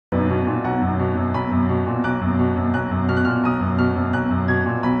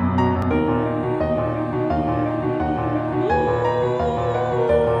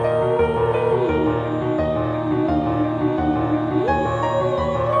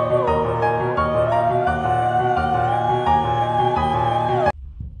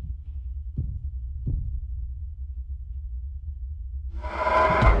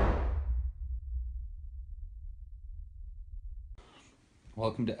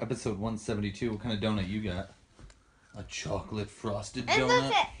welcome to episode 172. What kind of donut you got? A chocolate frosted And donut?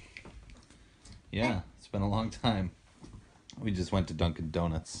 that's it. Yeah, it's been a long time. We just went to Dunkin'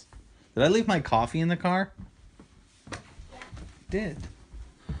 Donuts. Did I leave my coffee in the car? Yeah. Did.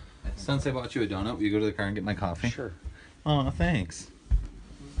 Since I bought you a donut, will you go to the car and get my coffee? Sure. Oh, thanks.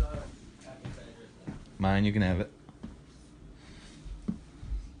 Mine, you can have it.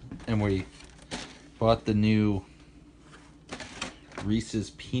 And we bought the new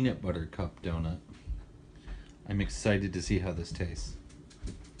Reese's Peanut Butter Cup donut. I'm excited to see how this tastes.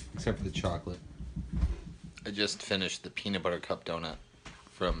 Except for the chocolate. I just finished the Peanut Butter Cup donut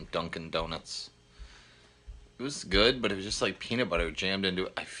from Dunkin' Donuts. It was good, but it was just like peanut butter jammed into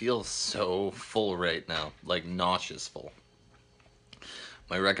it. I feel so full right now, like nauseous full.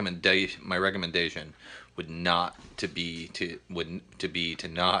 My recommendation would be to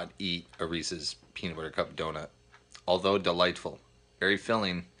not eat a Reese's Peanut Butter Cup donut. Although delightful, very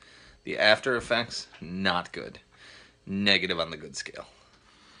filling, the after effects not good. Negative on the good scale.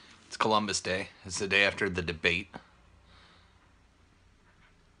 It's Columbus Day. It's the day after the debate.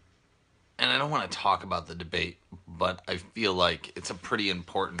 And I don't want to talk about the debate, but I feel like it's a pretty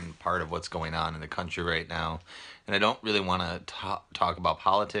important part of what's going on in the country right now. And I don't really want to talk about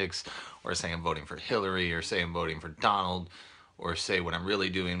politics or say I'm voting for Hillary or say I'm voting for Donald or say what I'm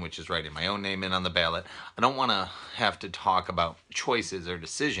really doing, which is writing my own name in on the ballot. I don't want to have to talk about choices or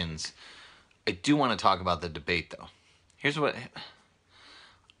decisions. I do want to talk about the debate, though. Here's what...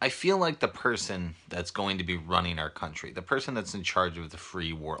 I feel like the person that's going to be running our country, the person that's in charge of the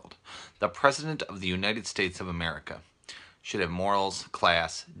free world, the President of the United States of America, should have morals,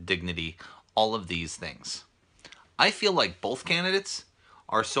 class, dignity, all of these things. I feel like both candidates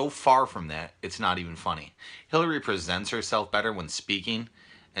are so far from that, it's not even funny. Hillary presents herself better when speaking,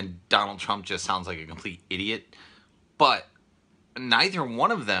 and Donald Trump just sounds like a complete idiot. But neither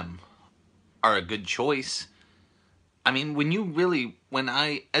one of them are a good choice. I mean,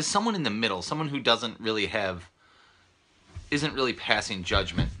 as someone in the middle, someone who isn't really passing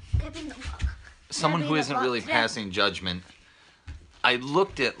judgment, passing judgment, I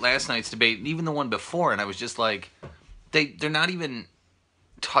looked at last night's debate, and even the one before, and I was just like, they're not even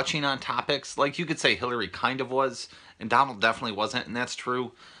touching on topics. Like, you could say Hillary kind of was, and Donald definitely wasn't, and that's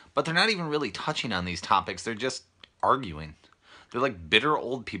true, but they're not even really touching on these topics. They're just arguing. They're like bitter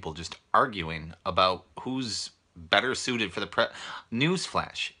old people just arguing about who's better suited for the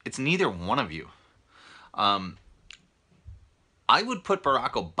newsflash. It's neither one of you. I would put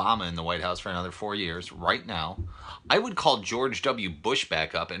Barack Obama in the White House for another 4 years right now. I would call George W. Bush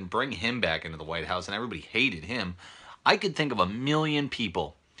back up and bring him back into the White House, and everybody hated him. I could think of a million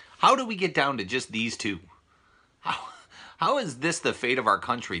people. How do we get down to just these two? How is this the fate of our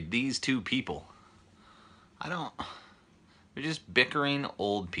country, these two people? They're just bickering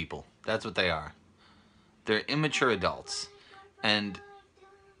old people. That's what they are. They're immature adults. And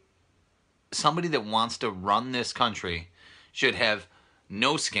somebody that wants to run this country should have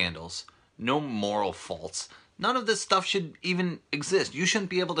no scandals, no moral faults. None of this stuff should even exist. You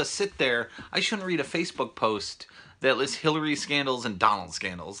shouldn't be able to sit there. I shouldn't read a Facebook post that lists Hillary scandals and Donald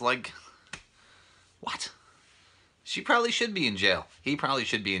scandals. Like, what? She probably should be in jail. He probably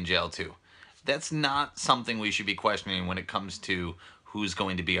should be in jail too. That's not something we should be questioning when it comes to who's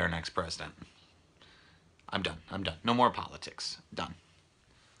going to be our next president. I'm done. No more politics. Done.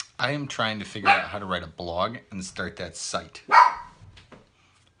 I am trying to figure out how to write a blog and start that site. I'm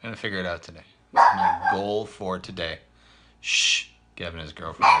going to figure it out today. That's my goal for today. Shh. Gavin and his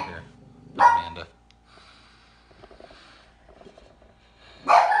girlfriend are here. Amanda.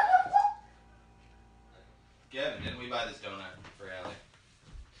 Gavin, didn't we buy this donut for Allie?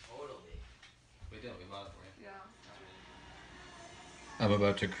 Totally. We did. We bought it for you. Yeah. I'm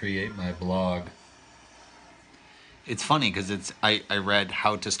about to create my blog. It's funny because I read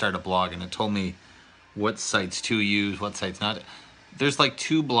how to start a blog and it told me what sites to use, what sites not. There's like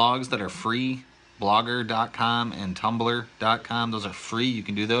 2 blogs that are free, blogger.com and tumblr.com. Those are free. You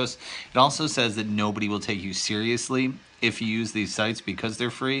can do those. It also says that nobody will take you seriously if you use these sites because they're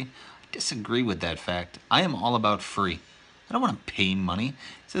free. I disagree with that fact. I am all about free. I don't want to pay money. It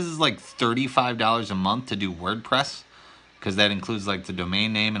says it's like $35 a month to do WordPress because that includes like the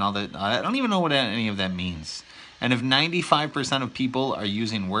domain name and all that. I don't even know what any of that means. And if 95% of people are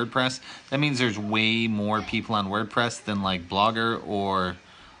using WordPress, that means there's way more people on WordPress than like Blogger or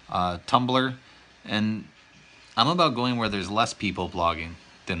Tumblr. And I'm about going where there's less people blogging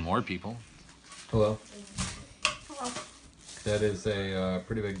than more people. Hello. Hello. That is a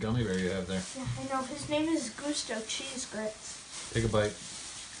pretty big gummy bear you have there. Yeah, I know. His name is Gusto Cheese Grits. Take a bite.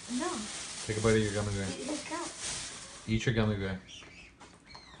 No. Take a bite of your gummy bear. Eat his cow. Eat your gummy bear.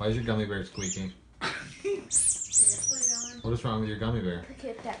 Why is your gummy bear squeaking? What is wrong with your gummy bear?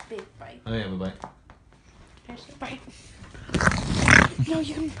 Get that big bite. Oh yeah, bye-bye. There's a bite. No,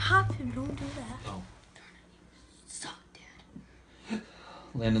 you can pop him. Don't do that. Oh. Suck, Dad.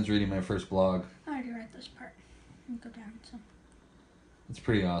 Landon's reading my first blog. I already read this part. Go down some. It's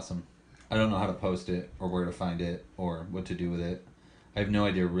pretty awesome. I don't know how to post it or where to find it or what to do with it. I have no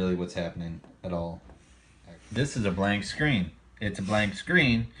idea really what's happening at all. This is a blank screen. It's a blank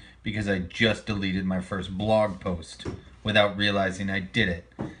screen because I just deleted my first blog post without realizing I did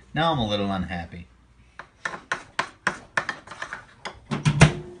it. Now I'm a little unhappy.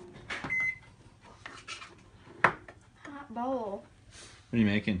 Hot bowl. What are you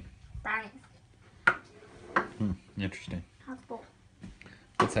making? Brownies. Interesting. Hot bowl.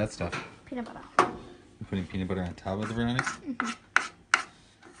 What's that stuff? Peanut butter. You're putting peanut butter on top of the brownies?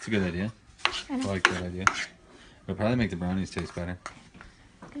 It's a good idea. I like that idea. It'll probably make the brownies taste better.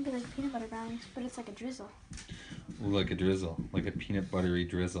 It's gonna be like peanut butter brownies, but it's like a drizzle. Ooh, like a drizzle. Like a peanut buttery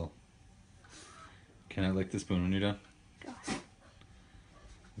drizzle. Can I lick the spoon when you're done? Go ahead.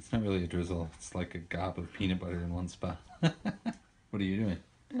 It's not really a drizzle. It's like a gob of peanut butter in one spot. What are you doing?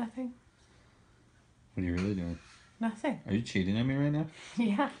 Nothing. What are you really doing? Nothing. Are you cheating on me right now?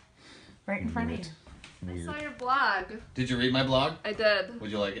 Yeah. Right in front of you. I Weird. saw your blog. Did you read my blog? I did.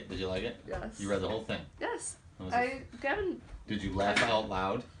 Would you like it? Did you like it? Yes. You read the whole thing? Yes. What was it? I Gavin. Did you laugh out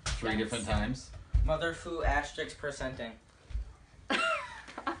loud 3 different times? Mother foo asterisk percenting.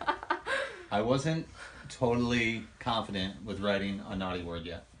 I wasn't totally confident with writing a naughty word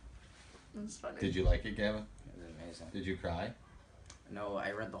yet. That's funny. Did you like it, Gavin? It was amazing. Did you cry? No,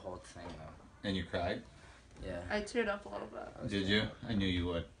 I read the whole thing though. And you cried? Yeah. I teared up a little bit. Did you? I knew you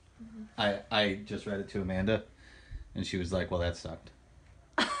would. I just read it to Amanda, and she was like, well, that sucked.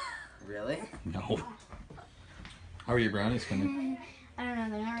 Really? No. How are your brownies coming? I don't know.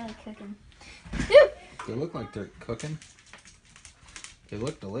 They're not really cooking. They look like they're cooking. They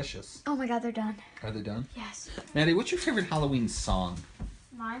look delicious. Oh my God, they're done. Are they done? Yes. Maddie, what's your favorite Halloween song?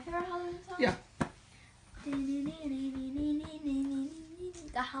 My favorite Halloween song? Yeah.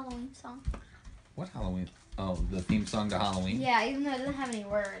 The Halloween song. What Halloween? Oh, the theme song to Halloween? Yeah, even though it doesn't have any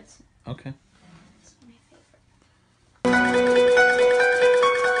words. Okay. It's my favorite.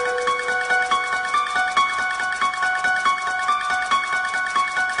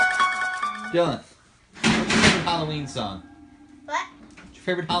 Dylan, what's your favorite Halloween song? What? What's your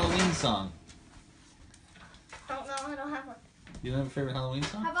favorite Halloween song? Don't know. I don't have one. You don't have a favorite Halloween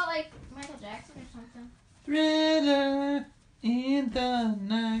song? How about like Michael Jackson or something? Thriller in the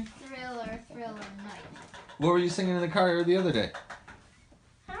night. Thriller night. What were you singing in the car the other day?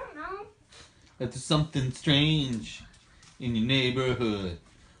 I don't know. That there's something strange in your neighborhood.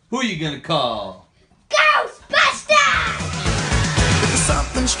 Who are you gonna call? Ghostbusters! There's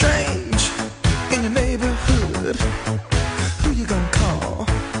something strange in your neighborhood. Who you gonna call?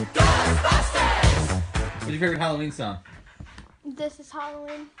 What's your favorite Halloween song? This is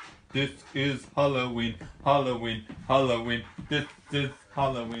Halloween. This is Halloween, Halloween, Halloween. This is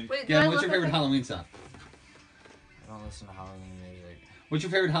Halloween. Wait, Gavin, do I what's your look favorite like- Halloween song? I don't listen to Halloween music. What's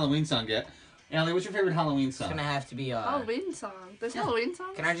your favorite Halloween song, Get? Allie, what's your favorite Halloween It's song? gonna have to be Halloween song. There's Halloween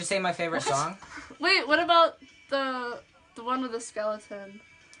songs? Can I just say my favorite song? Wait, what about the one with the skeleton?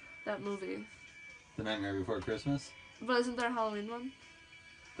 That movie. The Nightmare Before Christmas? But isn't there a Halloween one?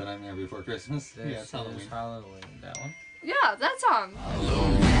 The Nightmare Before Christmas? This Yeah, it's Halloween. is Halloween. That one? Yeah, that song.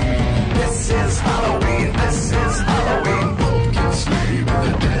 This is Halloween. This is Halloween. Pumpkin sleigh with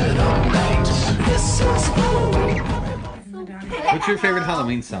the dead of night. This is Halloween. What's your favorite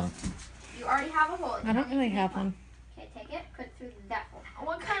Halloween song? You already have a hole. I don't really have one. Okay, take it, put it through that hole.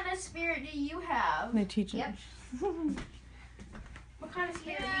 What kind of spirit do you have? They teach it. Yep. What kind of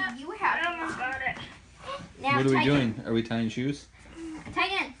spirit do you have? I almost got it. Now What are we tighten. doing? Are we tying shoes?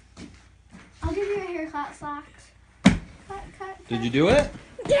 Tighten. I'll give you a haircut, Slacks. Cut. Did you do it?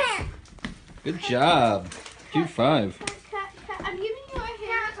 Yeah. Good job. Q5. Cut. I'm giving you a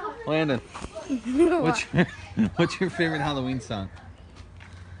haircut. Landon, what's your favorite Halloween song?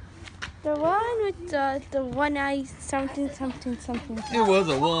 The one with the one eye something. It was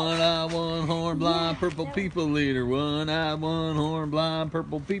a one-eyed, one-horn, blind, purple people leader. One-eyed, one-horn, blind,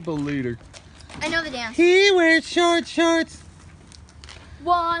 purple people leader. I know the dance. He wears short shorts.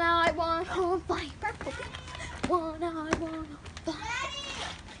 One eye, one horn, blind, purple. One eye, one horn.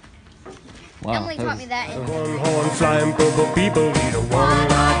 Wow, Emily taught me that. In One horn flying purple people leader.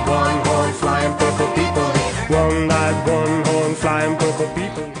 One-eyed, one horn flying purple people leader. One-eyed, one horn flying purple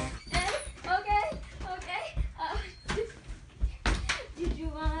people leader. Okay. Did you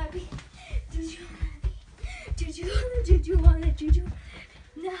wanna be?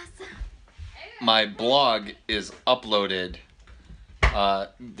 No. my blog is uploaded.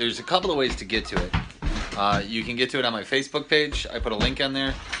 There's a couple of ways to get to it. You can get to it on my Facebook page. I put a link on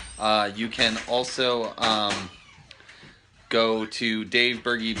there. You can also go to Dave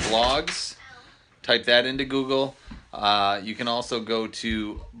Berge Blogs. Type that into Google. You can also go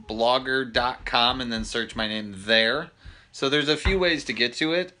to blogger.com and then search my name there. So there's a few ways to get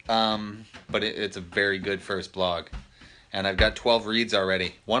to it, but it's a very good first blog. And I've got 12 reads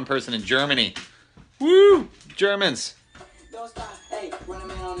already. One person in Germany. Woo! Germans.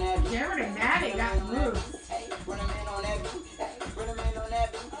 Jared and Maddie got moved.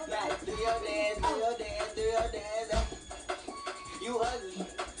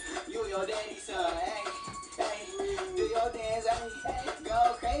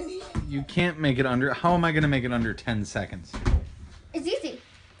 You can't make it under... How am I going to make it under 10 seconds? It's easy.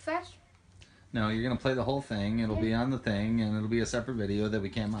 Fast. No, you're going to play the whole thing. It'll be on the thing, and it'll be a separate video that we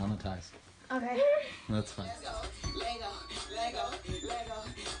can't monetize. Okay. That's fine.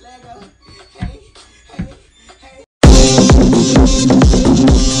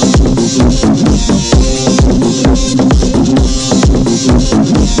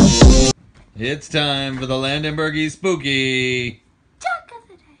 It's time for the Landenbergy Spooky. Joke of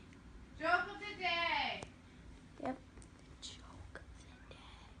the day. Joke of the day. Yep. Joke of the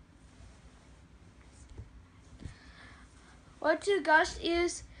day. What do ghosts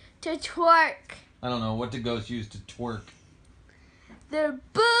use to twerk? I don't know. What do ghosts use to twerk? Their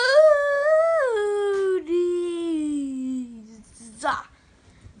booties.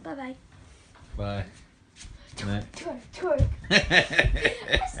 Bye-bye. Bye. Twerk, twerk.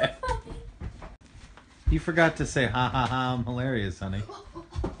 That's so funny. You forgot to say ha ha ha, I'm hilarious, honey. Ha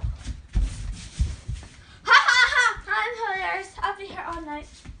ha ha! I'm hilarious. I'll be here all night.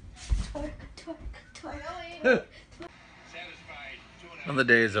 Twerk, twerk, twerk. Well, the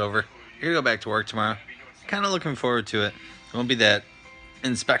day is over. You're gonna go back to work tomorrow. Kind of looking forward to it. It won't be that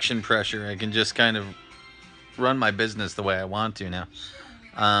inspection pressure. I can just kind of run my business the way I want to now.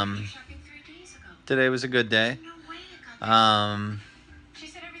 Today was a good day.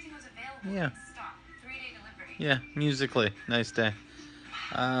 Yeah, musically, nice day.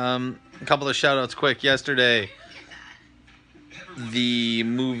 A couple of shout outs quick. Yesterday, the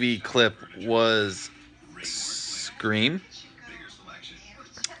movie clip was Scream.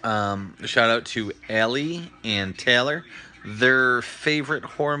 Shout out to Allie and Taylor. Their favorite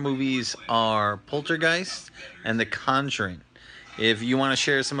horror movies are Poltergeist and The Conjuring. If you want to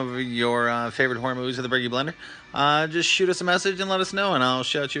share some of your favorite horror movies with the Berge Blender, just shoot us a message and let us know, and I'll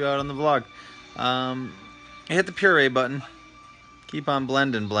shout you out on the vlog. Hit the puree button. Keep on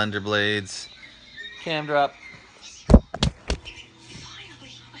blending, blender blades. Cam drop.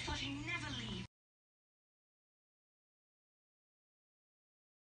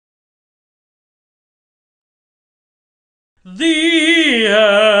 The